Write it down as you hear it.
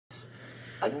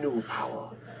A new power,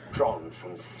 drawn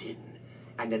from sin,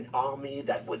 and an army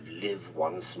that would live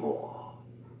once more.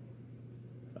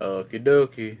 Okie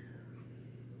dokie.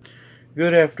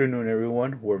 Good afternoon,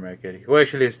 everyone. We're Mac Eddie. Well,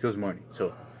 actually, it's still morning.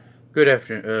 So, good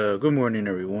afternoon. Good morning,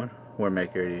 everyone. We're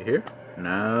Mac Eddie here.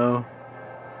 Now,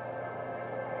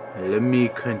 let me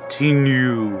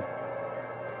continue.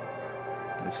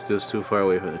 It's still too far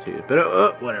away from the TV,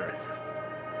 but whatever.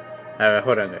 All right,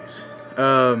 hold on, guys.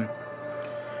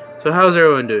 So how's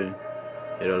everyone doing?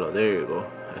 Hello, there you go.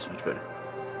 That's much better.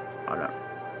 Hold on.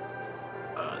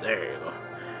 There you go.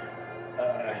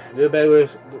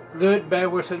 Good,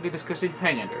 bad, worse, ugly, disgusting.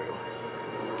 Hang in there.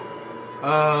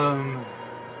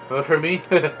 Well, for me,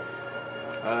 yeah.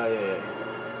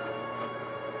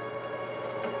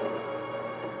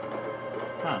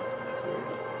 Huh, that's weird.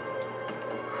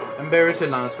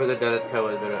 Embarrassing loss for the Dallas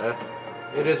Cowboys, but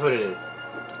it is what it is.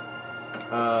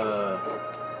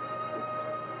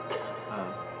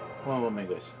 Well, my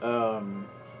goodness. I'm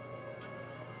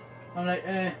like,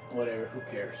 whatever, who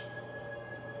cares?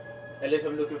 At least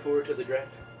I'm looking forward to the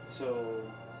draft. So,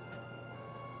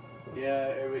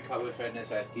 yeah, every Cowboys fan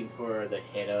is asking for the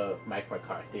head of Mike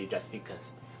McCarthy just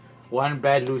because one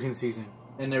bad losing season.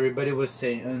 And everybody was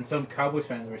saying, and some Cowboys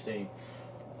fans were saying,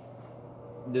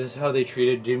 this is how they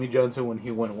treated Jimmy Johnson when he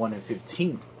won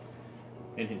 1-15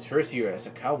 in his first year as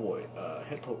a Cowboy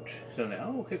head coach. So I'm like,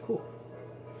 oh, okay, cool.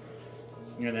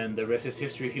 And then the rest is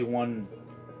history. He won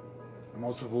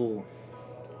multiple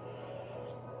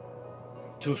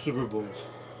 2 Super Bowls.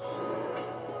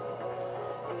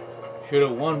 Should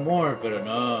have won more, but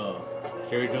no.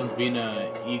 Jerry Jones being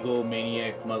an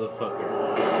egomaniac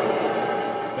motherfucker.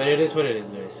 But it is what it is,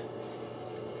 guys.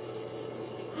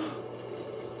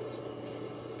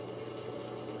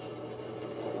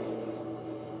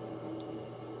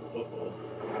 Uh-oh.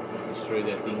 Destroy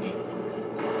that thingy.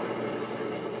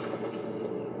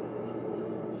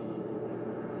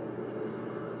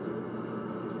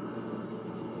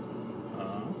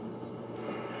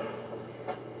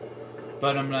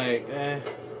 But I'm like,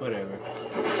 whatever.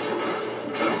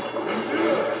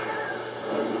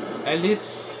 At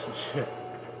least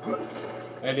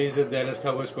the Dallas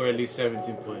Cowboys score at least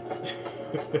 17 points.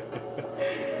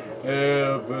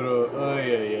 Yeah.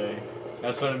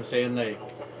 That's what I'm saying. Like,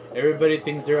 everybody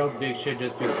thinks they're all big shit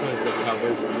just because the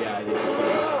Cowboys, yeah, they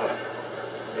suck.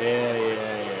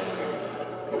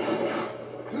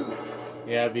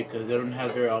 Yeah, because they don't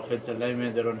have their offensive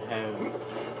linemen. They don't have.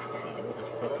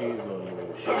 Fuck you, you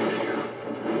shit.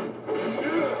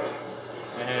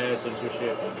 I had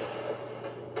censorship.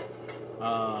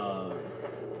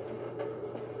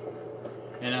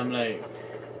 And I'm like,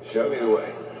 show me the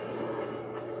way.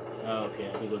 Oh, okay,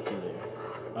 I have to go to there.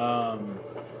 I'm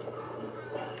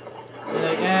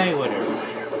like, whatever.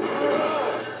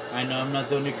 I know I'm not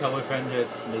the only Cowboy fan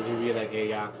that's misery. Like, hey,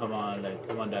 yeah, come on,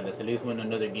 Dallas, at least win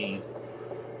another game.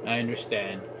 I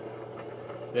understand.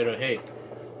 But hey.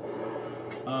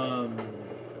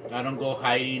 I don't go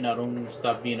hiding. I don't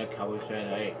stop being a Cowboys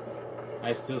fan.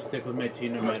 I still stick with my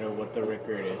team no matter what the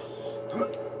record is.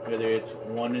 Whether it's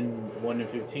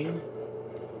 1-15,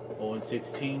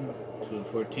 0-16,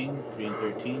 2-14,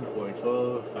 3-13,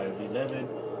 4-12, 5-11,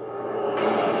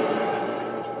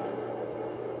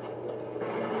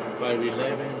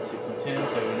 5-11, 6-10,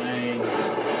 7-9,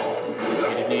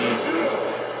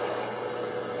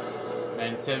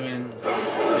 8-8, 9-7,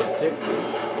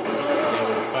 10-6.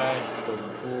 5,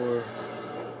 12-4,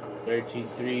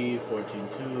 13-3,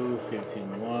 14-2,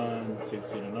 15-1,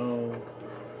 16-0,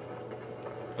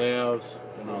 playoffs,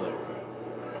 and all that crap.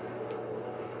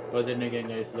 But then again,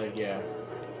 guys, like, yeah,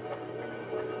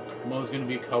 I'm always gonna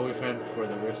be a Cowboy fan for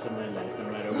the rest of my life, no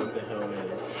matter what the hell it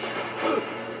is,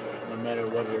 no matter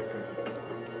what record.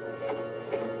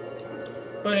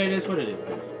 But it is what it is,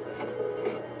 guys.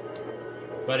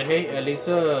 But hey, at least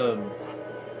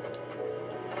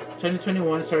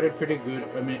 2021 started pretty good.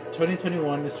 I mean,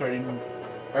 2021 is starting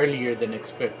earlier than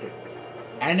expected.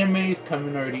 Anime is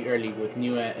coming already early with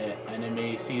new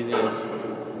anime season,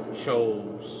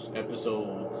 shows,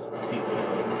 episodes, so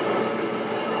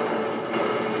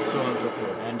on and so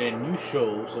forth. And then new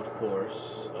shows, of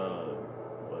course.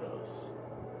 What else?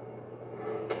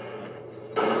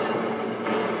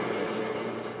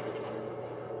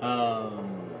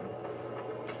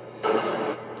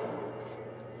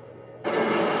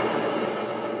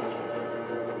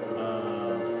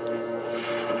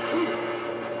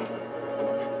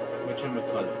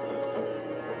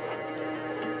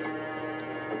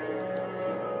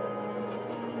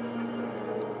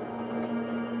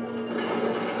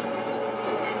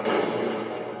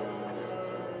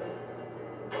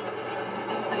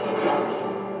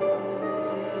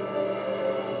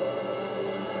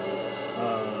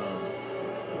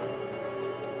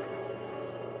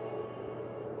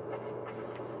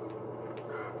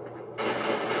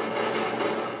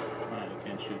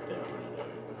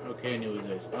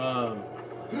 guys.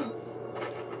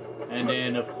 And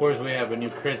then of course we have a new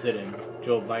president,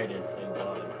 Joe Biden. Thank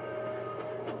God.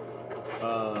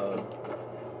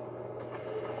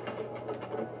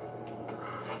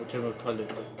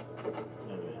 Whatchamacallit?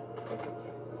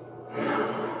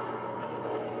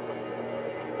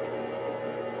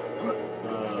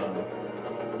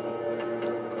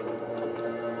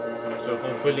 So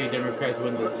hopefully Democrats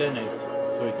win the Senate,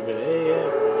 so we can be like, hey, yeah,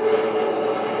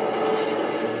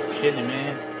 it's chilling,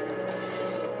 man.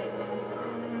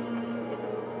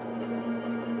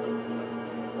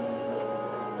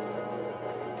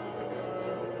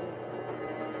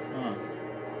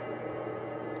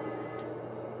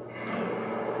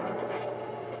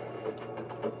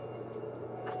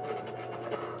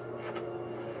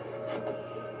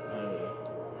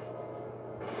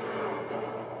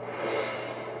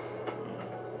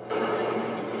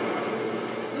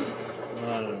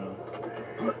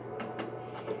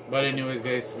 But anyways,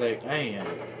 guys, like, I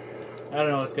don't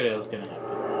know what's else gonna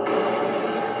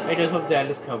happen. I just hope the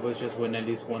Dallas Cowboys just win at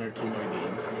least 1 or 2 more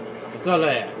games. That's all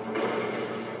I ask.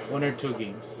 1 or 2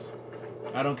 games.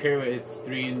 I don't care if it's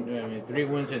 3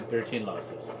 wins and 13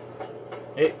 losses.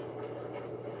 Hey,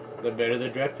 the better the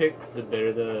draft pick, the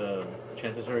better the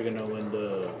chances are gonna win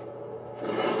the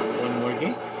 1 more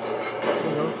games. Who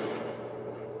knows?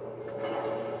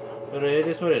 But it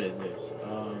is what it is, guys.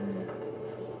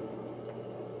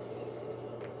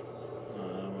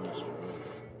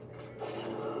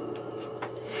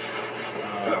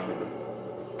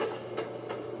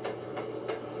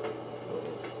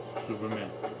 Superman.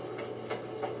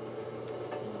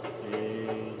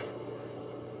 Okay.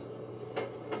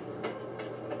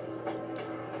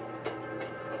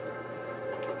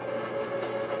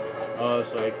 Oh,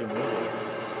 so I can move it.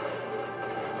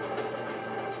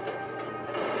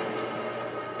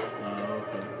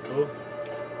 Okay, cool.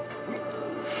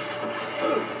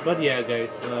 But yeah,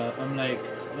 guys, I'm like,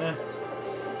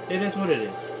 it is what it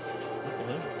is. What the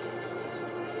hell?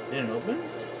 Didn't open?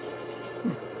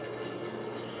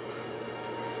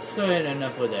 So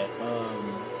enough with that.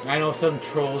 I know some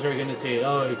trolls are gonna say,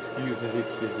 "Oh, excuses."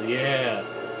 Yeah,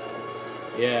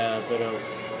 but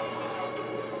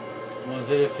once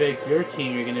it affects your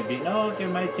team, you're gonna be, "No, okay,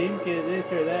 my team get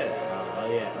this or that." Oh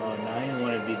yeah. Oh, now you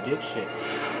want to be dick shit.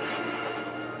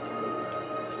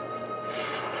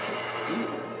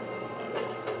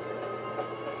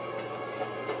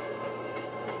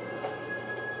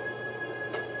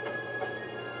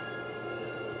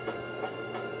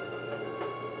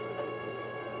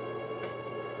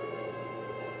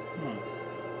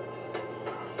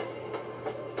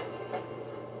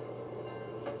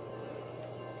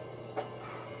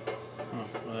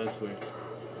 That's weird.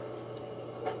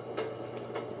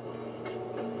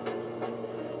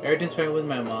 Everything's fine with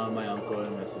my mom, my uncle,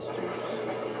 and my sisters.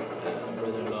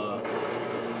 Brother-in-law,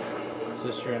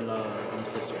 sister-in-law, and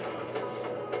sister-in-law.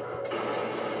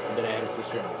 And then I had a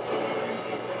sister-in-law.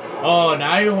 Oh,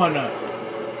 now you wanna...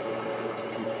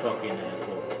 You fucking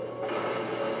asshole.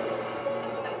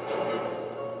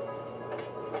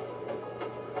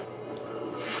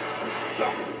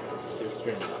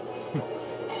 Sister-in-law.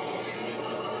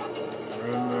 I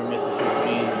remember my sisters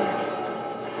being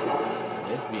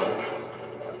lesbians.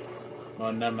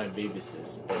 Well, not my baby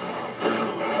sis, but my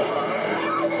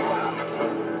sister.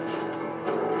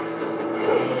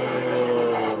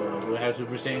 Oh, do I have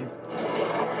Super Saiyan?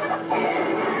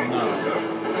 No.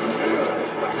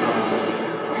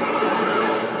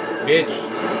 Bitch.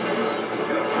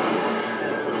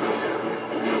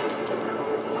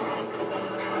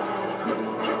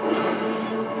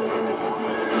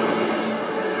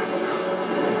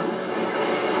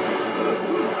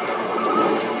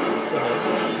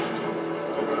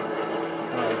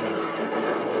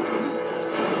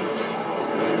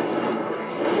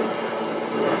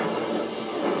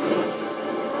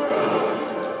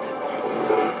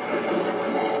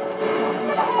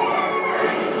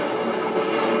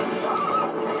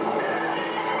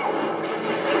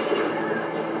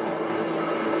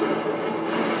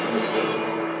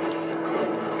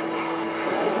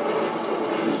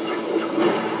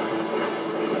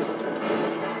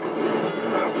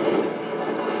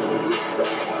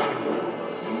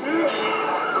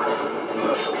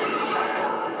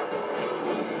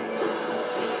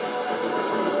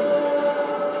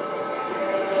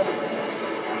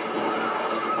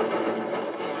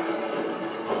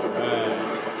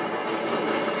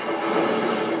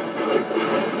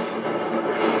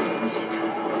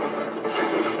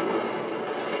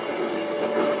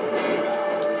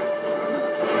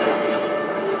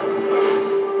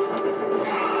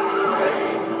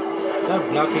 Stop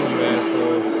blocking, you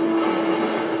asshole.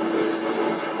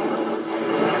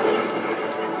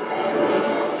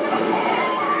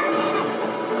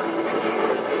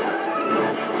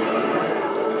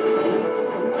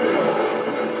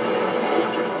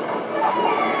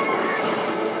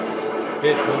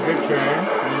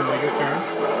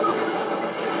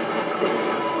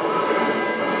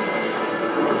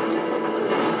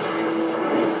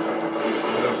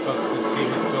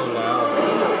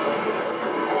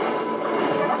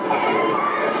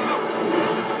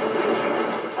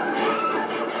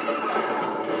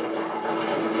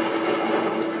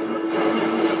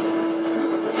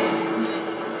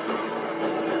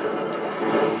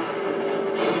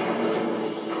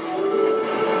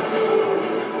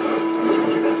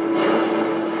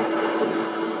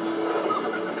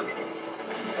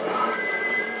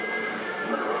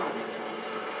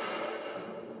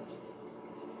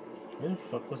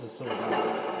 fuck was it so loud?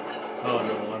 Oh,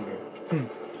 no wonder.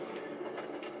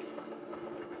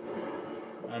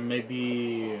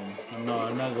 Maybe... no,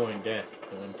 I'm not going deaf,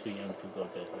 because I'm too young to go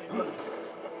deaf right now.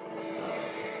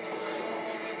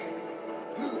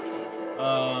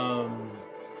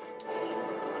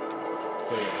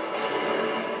 So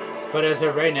yeah. But as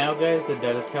of right now, guys, the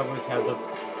Dallas Cowboys have the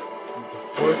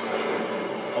 4th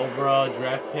overall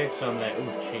draft pick, so I'm like,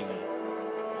 ooh, chinga.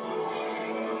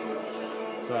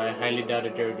 So I highly doubt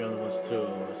that Jerry Jones wants to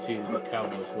see the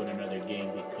Cowboys win another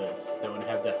game because they want to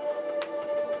have the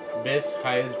best,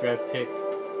 highest draft pick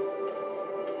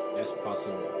as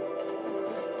possible.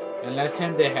 And last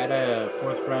time they had a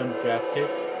 4th round draft pick,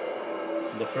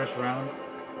 in the 1st round,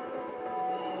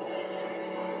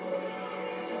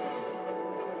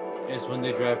 is when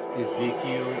they draft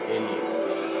Ezekiel Elliott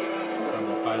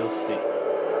from Ohio State.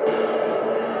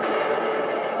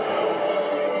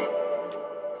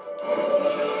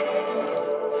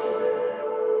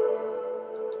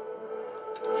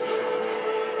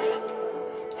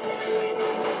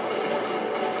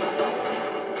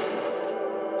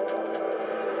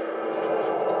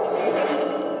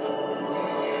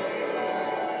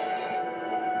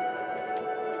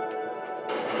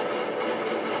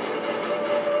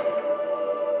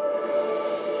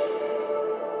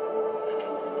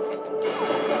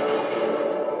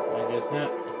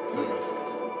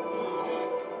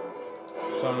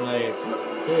 So I'm like,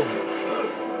 cool.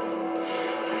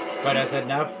 But as of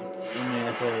now,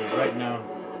 as of right now,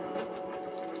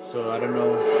 so I don't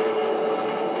know.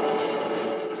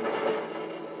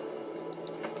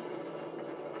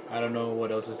 I don't know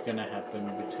what else is gonna happen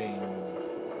between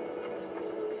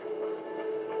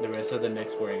the rest of the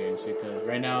next 4 games because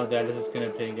right now Dallas is gonna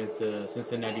play against the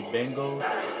Cincinnati Bengals.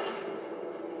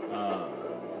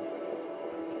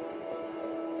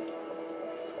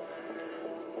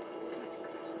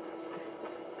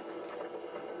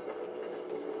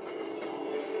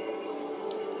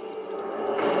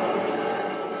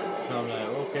 So I'm like,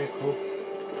 okay, cool.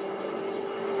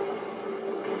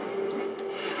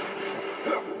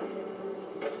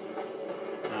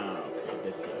 Okay,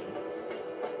 this side.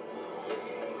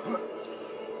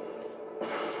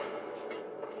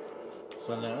 So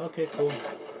I'm like, okay, cool.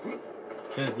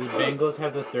 Since the Bengals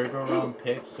have the 3rd round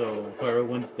pick, so whoever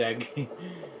wins that game,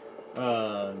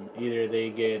 either they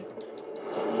get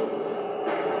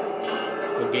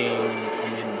the game,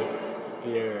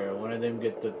 either one of them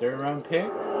get the 3rd round pick,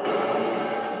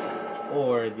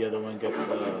 or the other one gets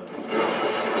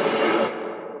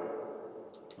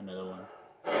another one.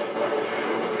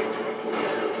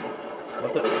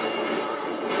 What the?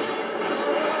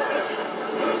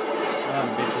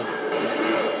 Bitches.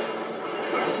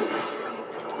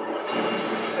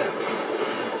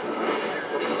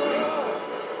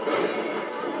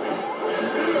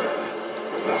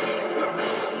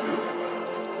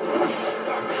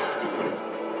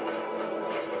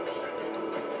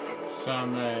 So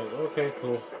I'm like, okay,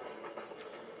 cool.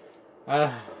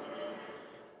 I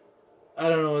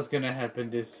don't know what's gonna happen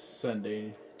this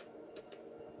Sunday.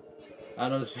 I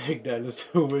don't expect Dallas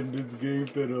to win this game,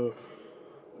 but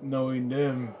knowing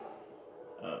them,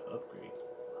 upgrade.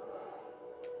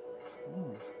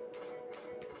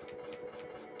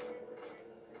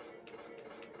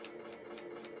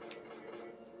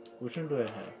 Which one do I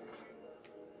have?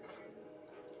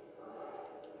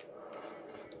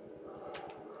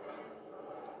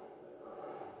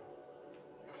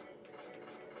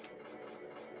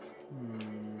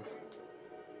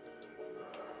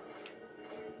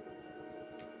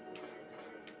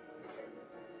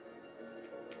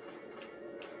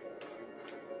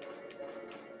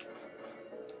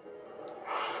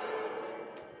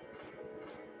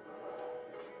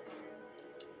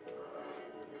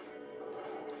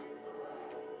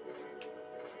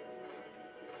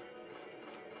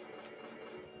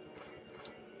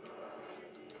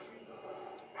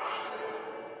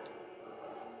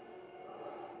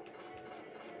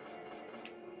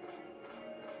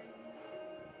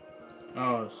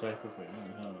 Oh, sacrifice.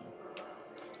 Hold on.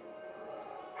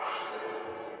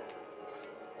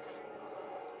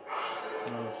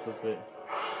 Oh, stupid.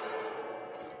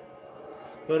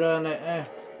 But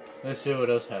let's see what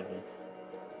else happened.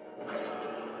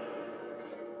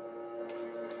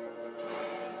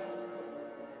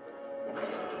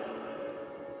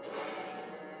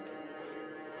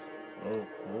 Oh,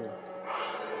 cool.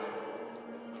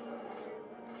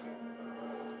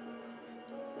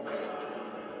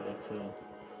 Excellent.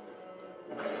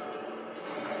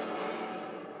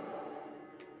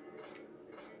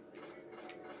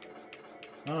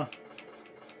 Huh.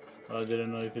 I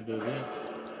didn't know you could do this.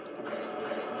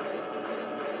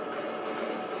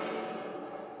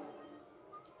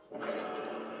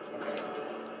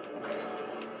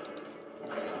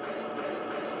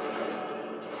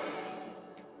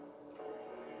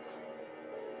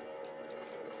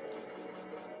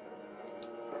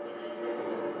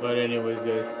 But anyways,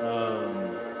 guys,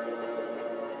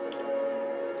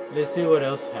 let's see what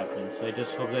else happens. I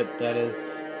just hope that is.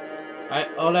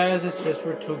 All I ask is just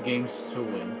for 2 games to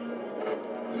win.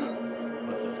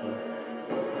 What the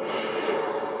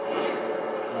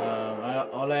hell?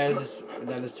 All I ask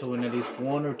is to win at least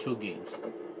 1 or 2 games.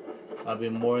 I'll be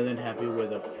more than happy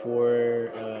with a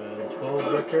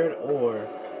 4-12 record or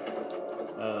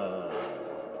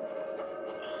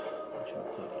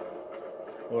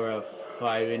or a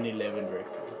 5-11 record,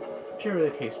 whichever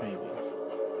the case may be.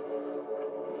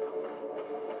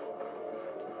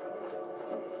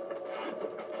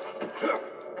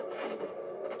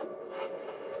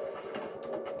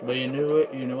 But you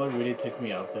know what really took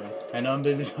me out, guys? I know I'm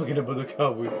been talking about the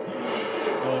Cowboys.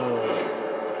 Oh,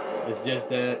 it's just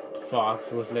that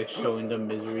Fox was like showing the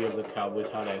misery of the Cowboys,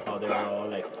 how they were all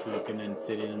like looking and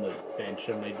sitting on the bench.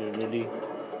 I'm like, dude, really?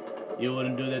 You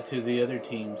wouldn't do that to the other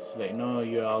teams? Like, no,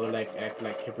 you all like act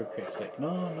like hypocrites. Like,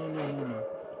 no.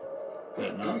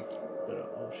 But no. But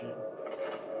oh shit.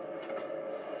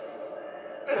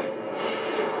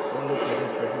 Oh look, there's a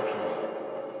treasure chest.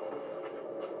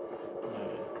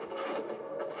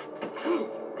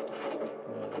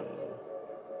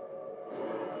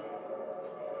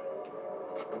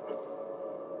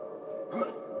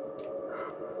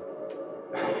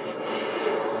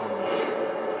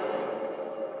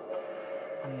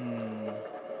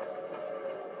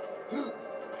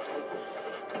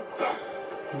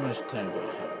 How much time do I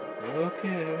have? Okay,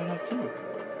 I have enough time.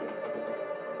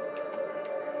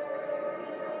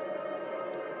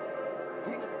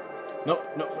 No.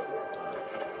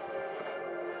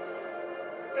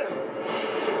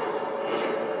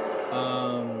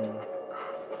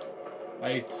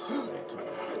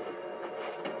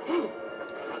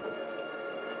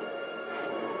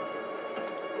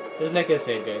 Just like I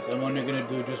said, guys, I'm only gonna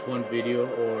do just 1 video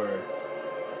or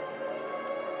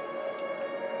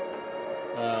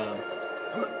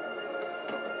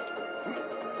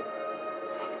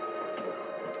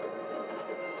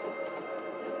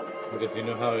because you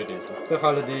know how it is. It's the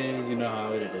holidays, you know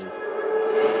how it is.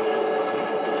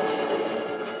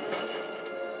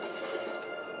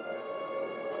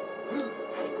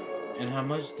 And how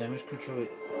much damage control?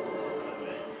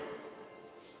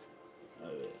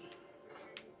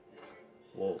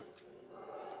 Whoa.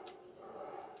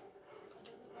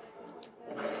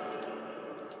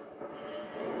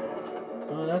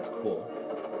 Oh, that's cool.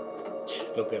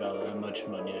 Look at all that much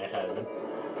money I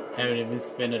haven't even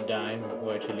spent a dime.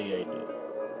 Well, actually, I did.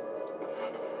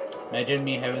 Imagine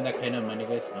me having that kind of money,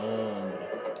 guys. No,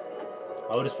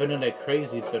 I would have spent it like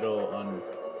crazy, but on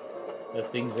the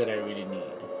things that I really need,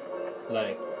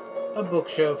 like a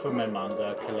bookshelf for my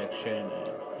manga collection.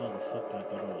 And oh, fuck that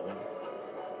over there.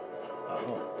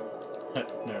 Oh,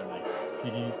 never mind.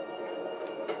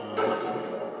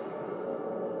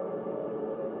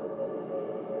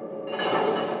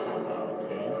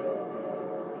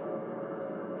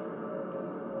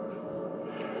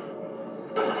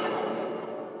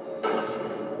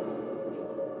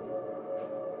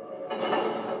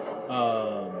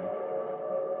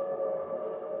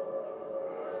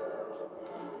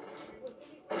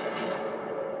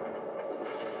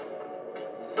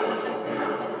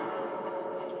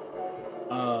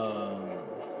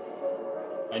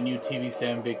 A new TV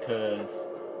stand because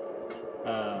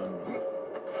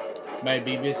my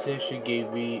babysitter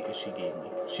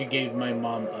she gave my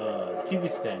mom a TV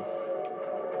stand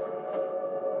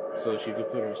so she could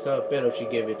put her stuff, but she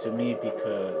gave it to me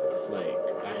because like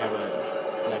I have a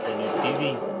new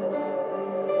TV.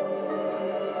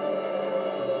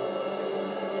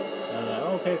 And I'm like,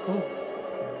 okay, cool.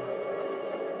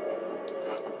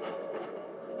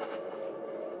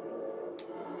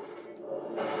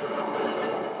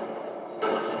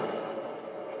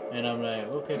 And I'm like,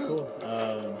 okay, cool.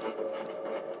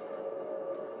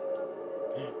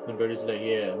 The bird is like,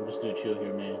 yeah, I'm just gonna chill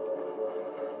here, man.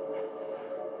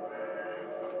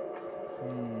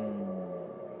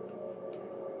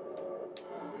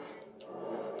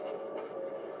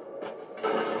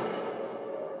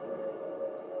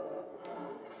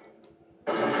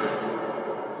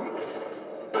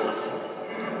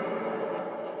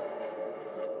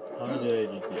 How did I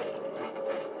do that?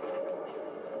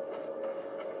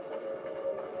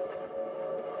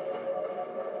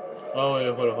 Oh,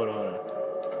 wait, hold on.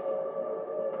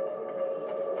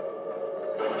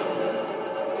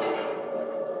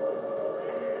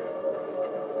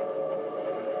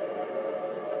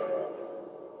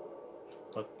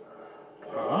 What?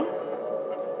 Huh?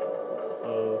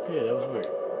 Okay, that was weird.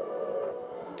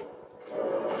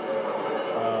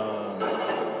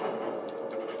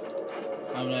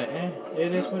 I'm like,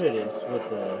 it is is what it is with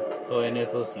the whole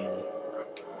NFL season.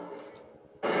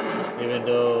 Even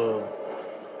though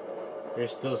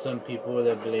there's still some people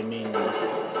that blaming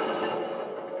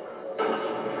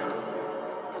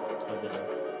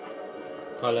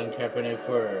Colin Kaepernick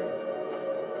for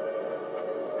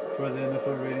the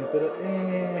NFL ratings, but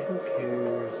who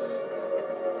cares?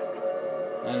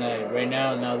 And like right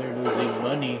now they're losing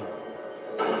money.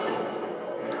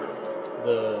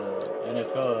 The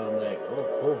NFL, I'm like, oh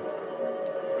cool.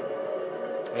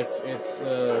 It's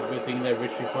a good thing that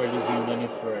rich people are losing money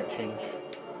for a change,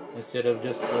 instead of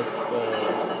just us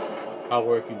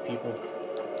hardworking people.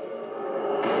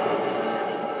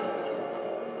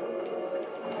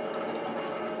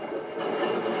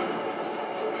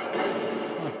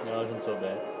 That wasn't so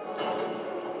bad.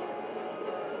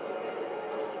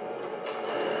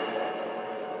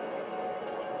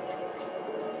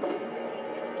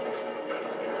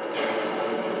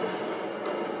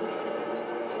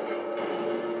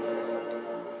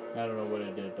 I don't know what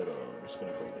I did, but I'm just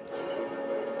gonna go with it.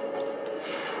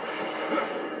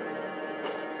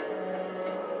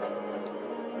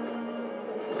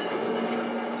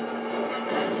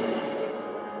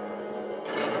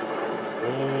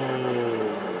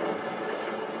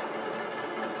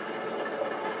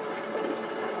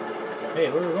 Hey,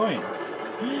 where are we going?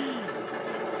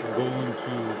 We're going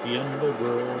to the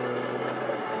underworld.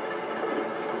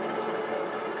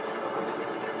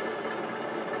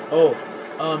 Oh,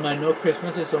 I know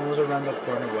Christmas is almost around the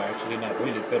corner. Well, actually not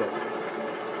really, but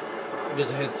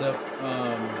just a heads up.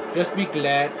 Just be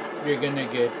glad you're gonna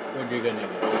get what you're gonna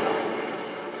get.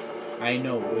 I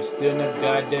know, we're still in a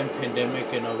goddamn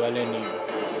pandemic and no vale ni.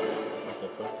 What the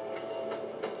fuck?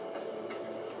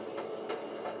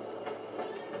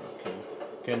 Okay.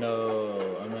 I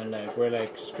mean, like, we're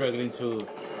like struggling to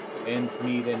ends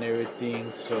meet and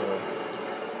everything, so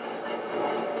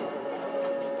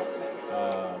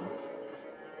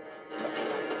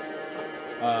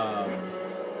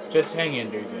just hang in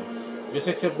there, guys. Just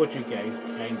accept what you guys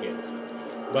can get.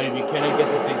 But if you cannot get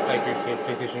the things like your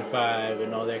PlayStation 5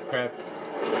 and all that crap,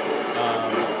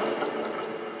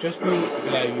 just be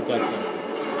glad you got something.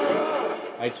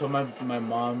 I told my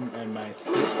mom and my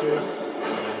sisters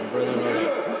and brother,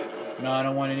 like, no, I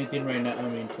don't want anything right now. I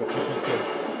mean, for Christmas, because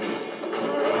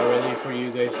I'd rather for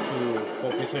you guys to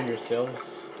focus on yourselves.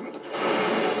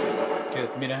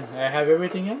 Because, mira, I have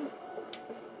everything else.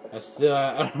 I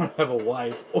don't have a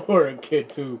wife or a kid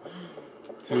to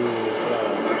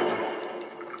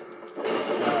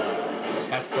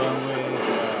have fun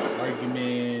with,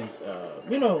 arguments,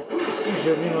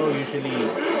 usually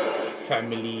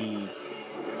family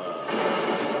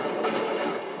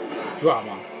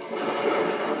drama.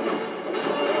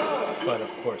 But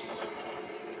of course,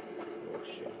 oh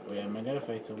shit! Wait, am I gonna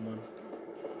fight someone?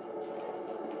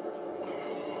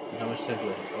 How much time do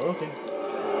I have? Oh, okay.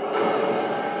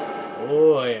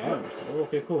 Oh, I am. Oh,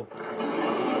 okay, cool.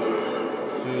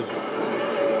 Let's do this.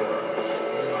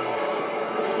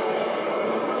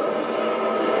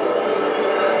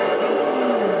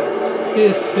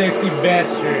 This sexy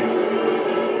bastard.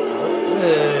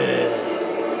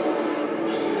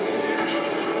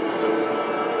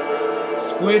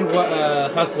 Squid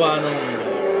Hasbano.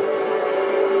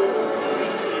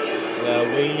 The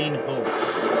wailing host.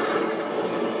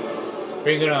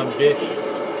 Bring it on, bitch.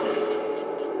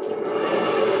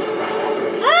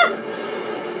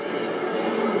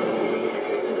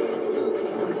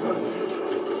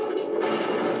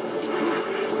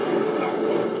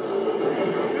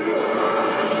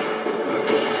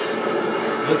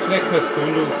 Looks like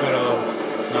Cthulhu, pero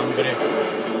nombre.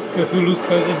 Cthulhu's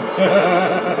cousin.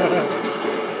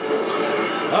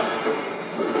 Up.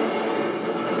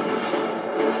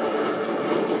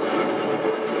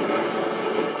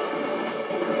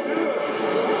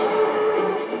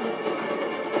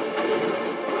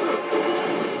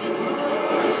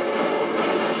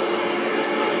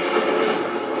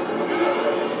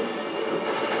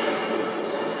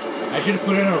 I should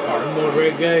put it on hard mode,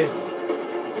 right, guys?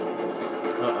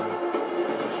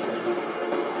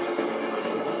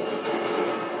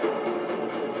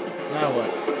 Now what?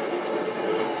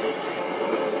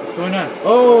 What's going on?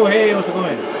 Oh, hey, what's it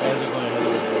going? How's it going? How's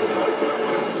it going?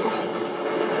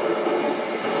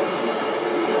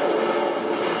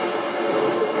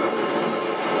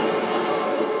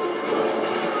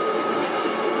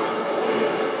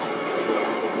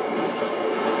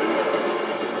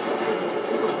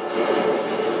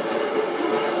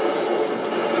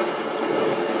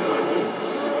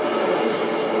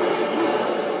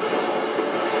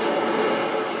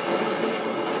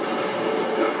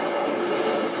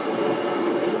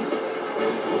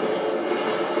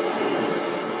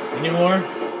 Any more?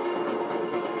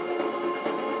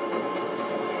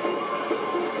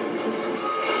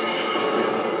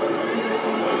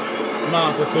 Come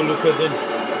on, Cthulhu cousin.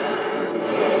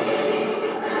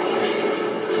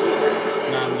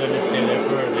 Nah, I'm gonna save that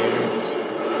for later.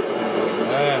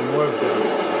 Ah, more good.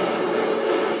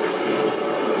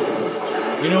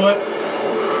 You know what?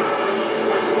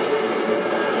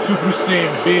 Super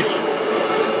Saiyan, bitch.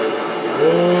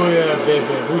 Oh yeah,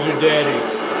 baby. Who's your daddy?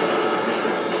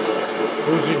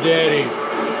 Who's your daddy?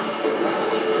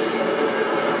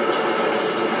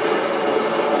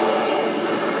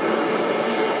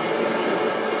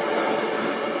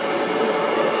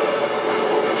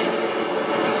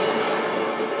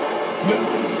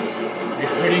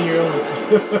 You're hurting your own.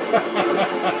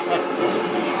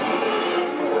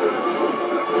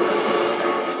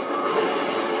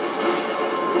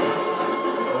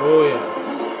 Oh yeah.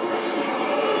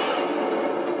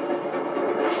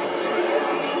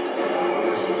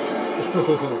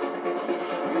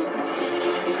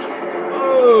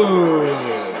 Oh.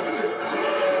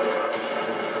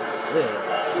 Yeah.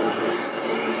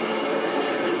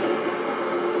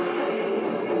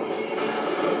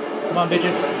 Come on,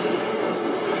 bitches.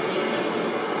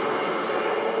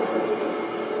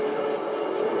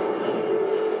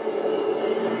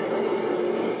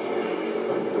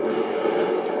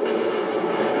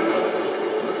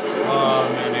 Oh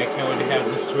man, I can't wait to have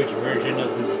the Switch version of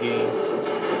this game.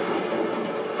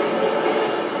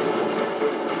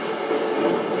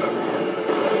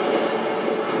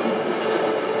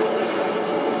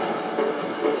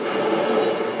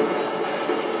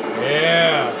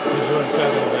 Yeah, this is what I'm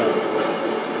talking about.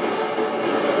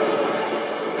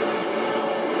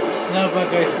 No, but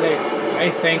guys, like, I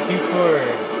thank you for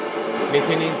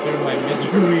listening through my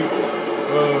misery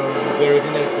with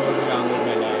everything that's going on with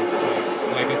my life.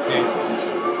 Like I said,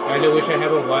 I really wish I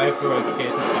have a wife or a kid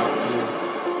to talk to.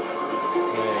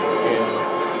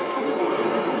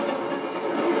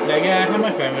 Like, yeah, I have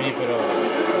my family, but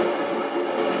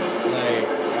like,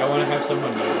 I want to have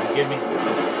someone new. Give me.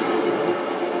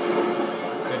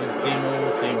 That is same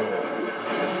old, same old.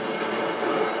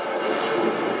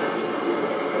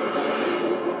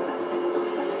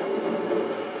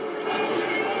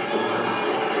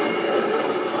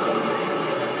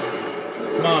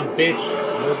 Come on, bitch.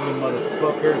 Ugly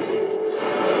motherfucker.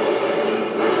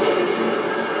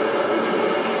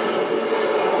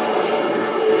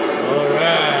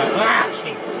 Alright. Ah,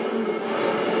 shit.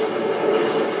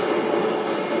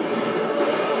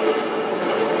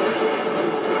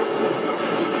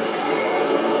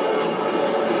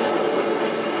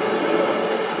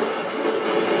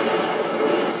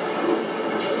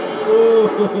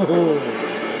 Oh.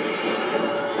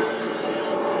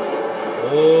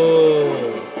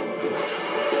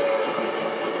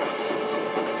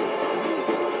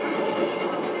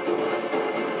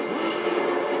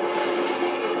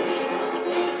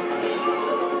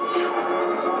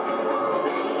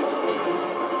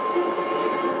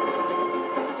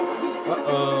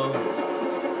 Uh-oh.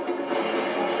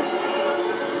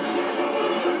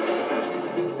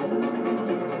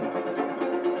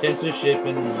 Censorship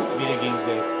in video games,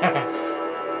 guys.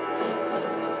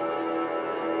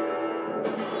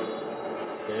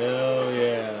 Hell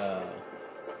yeah.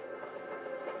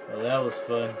 Well, that was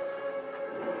fun.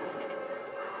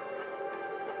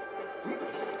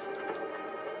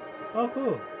 Oh,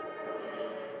 cool.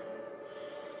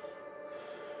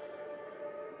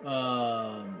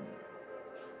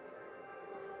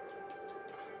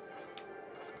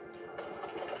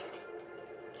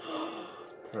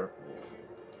 Purple.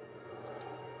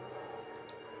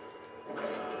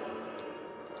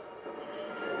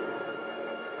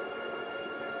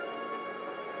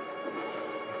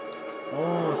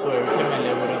 Oh, so every time I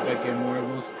level up, I get more of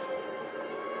those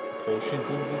potion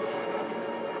thingies.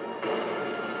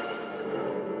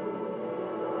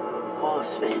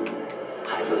 Horsemen,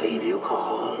 I believe you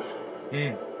call.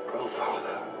 Oh,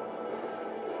 Father.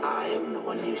 I am the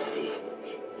one you seek.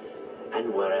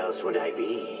 And where else would I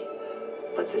be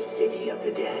but the city of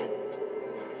the dead?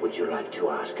 Would you like to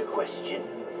ask a question?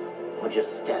 Or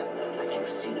just stand there like you've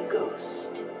seen a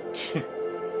ghost?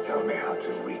 Tell me how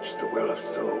to reach the Well of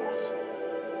Souls.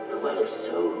 The Well of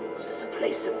Souls is a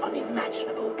place of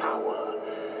unimaginable power.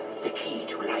 The key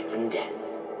to life and death.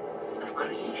 Of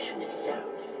creation itself.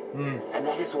 And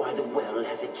that is why the well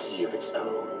has a key of its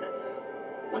own.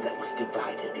 One that was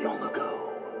divided long ago.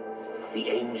 The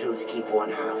angels keep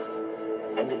one half,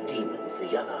 and the demons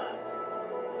the other.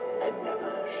 And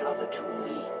never shall the two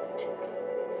meet.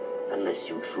 Unless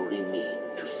you truly mean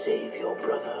to save your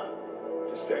brother.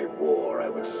 To save war, I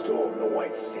would storm the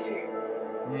White City.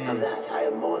 Of that I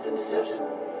am more than certain.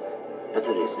 But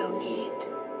there is no need.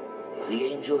 The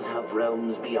angels have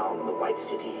realms beyond the White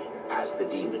City, as the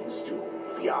demons do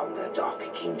beyond their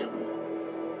dark kingdom.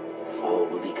 All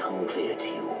will become clear to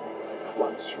you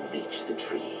once you reach the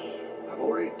tree. I've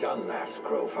already done that,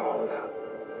 Crowfather.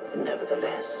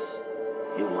 Nevertheless,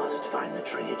 you must find the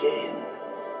tree again,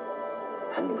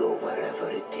 and go wherever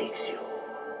it takes you.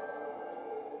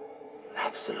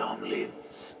 Absalom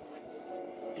lives.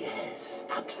 Yes,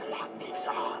 Absalom lives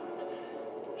on.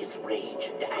 His rage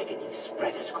and agony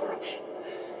spread as corruption,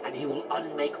 and he will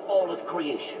unmake all of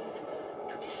creation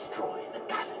to destroy the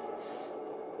balance.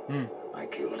 I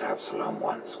killed Absalom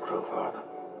once, Crowfather.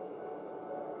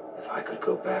 If I could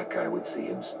go back, I would see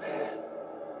him spared.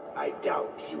 I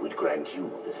doubt he would grant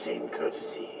you the same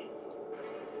courtesy.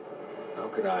 How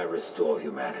can I restore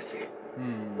humanity?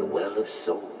 The Well of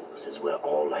Souls is where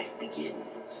all life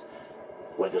begins,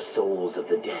 where the souls of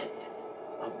the dead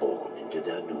are born into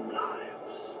their new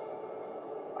lives.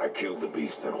 I killed the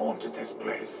beast that haunted this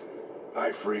place.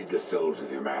 I freed the souls of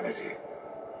humanity.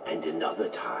 And in other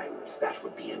times, that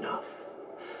would be enough.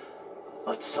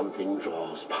 But something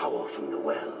draws power from the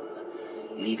well,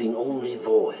 leaving only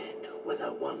void where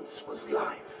there once was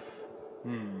life.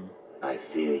 I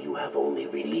fear you have only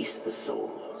released the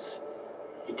souls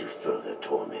into further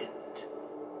torment.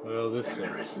 Well, And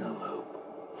there is no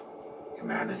hope.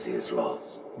 Humanity is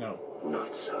lost. No.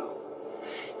 Not so.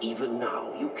 Even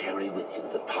now, you carry with you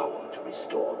the power to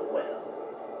restore the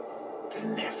well. The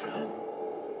Nephilim.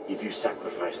 If you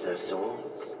sacrifice their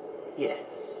souls, yes.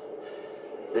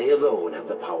 They alone have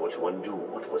the power to undo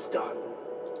what was done.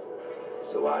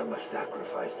 So I must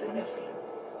sacrifice the Nephilim,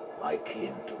 my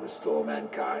kin, to restore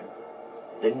mankind.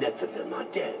 The Nephilim are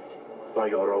dead, by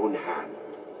your own hand.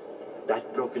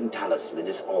 That broken talisman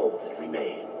is all that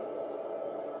remains.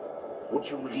 Would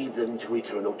you leave them to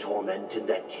eternal torment in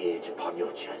that cage upon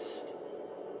your chest?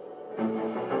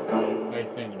 I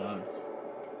think not.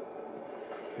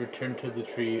 Return to the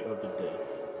tree of the death.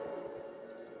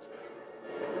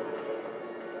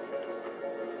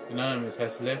 Anonymous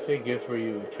has left a gift for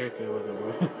you. Check it with the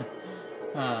word.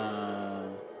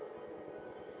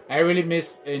 I really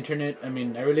miss internet. I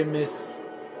mean, I really miss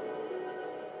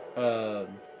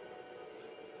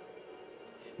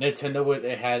Nintendo. With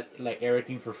it had like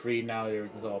everything for free. Now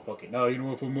everything's all fucking. No, you know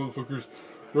what, for motherfuckers,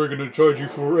 we're gonna charge you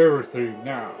for everything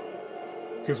now,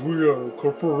 cause we are a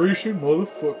corporation,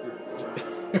 motherfuckers.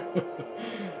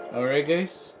 Alright,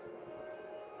 guys.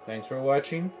 Thanks for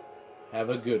watching. Have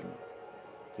a good one.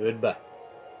 Goodbye.